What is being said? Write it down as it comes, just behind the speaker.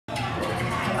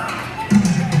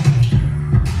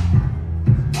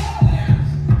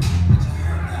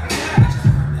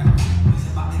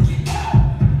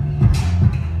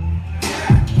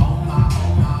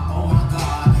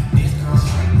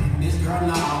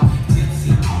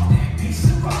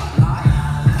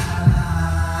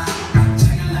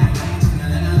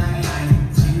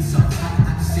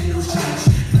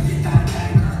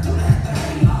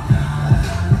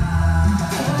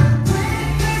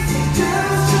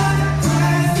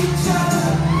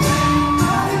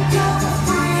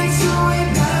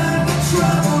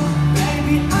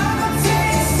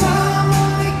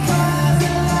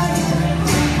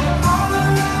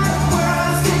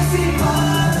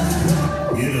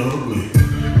ugly.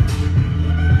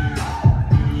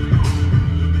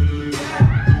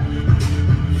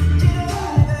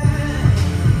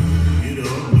 Get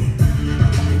ugly.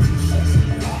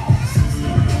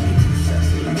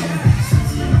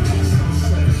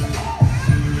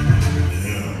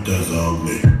 Yeah, that's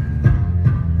ugly.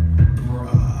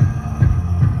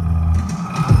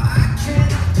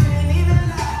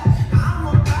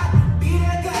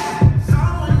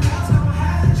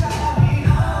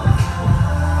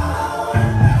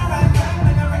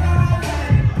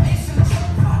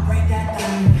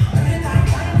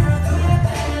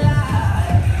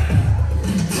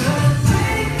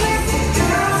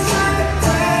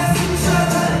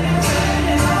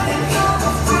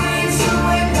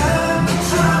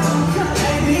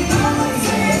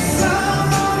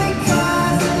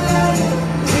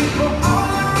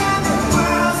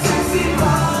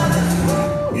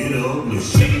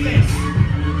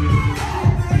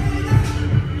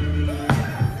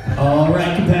 All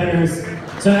right, competitors.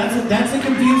 So that's a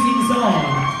confusing song,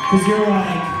 because you're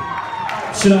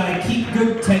like, should I keep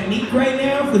good technique right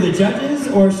now for the judges,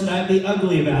 or should I be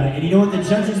ugly about it? And you know what? The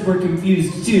judges were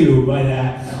confused too by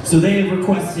that, so they have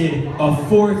requested a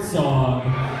fourth song,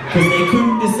 because they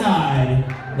couldn't decide.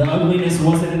 The ugliness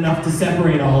wasn't enough to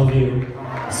separate all of you.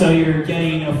 So you're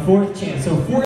getting a fourth chance. So fourth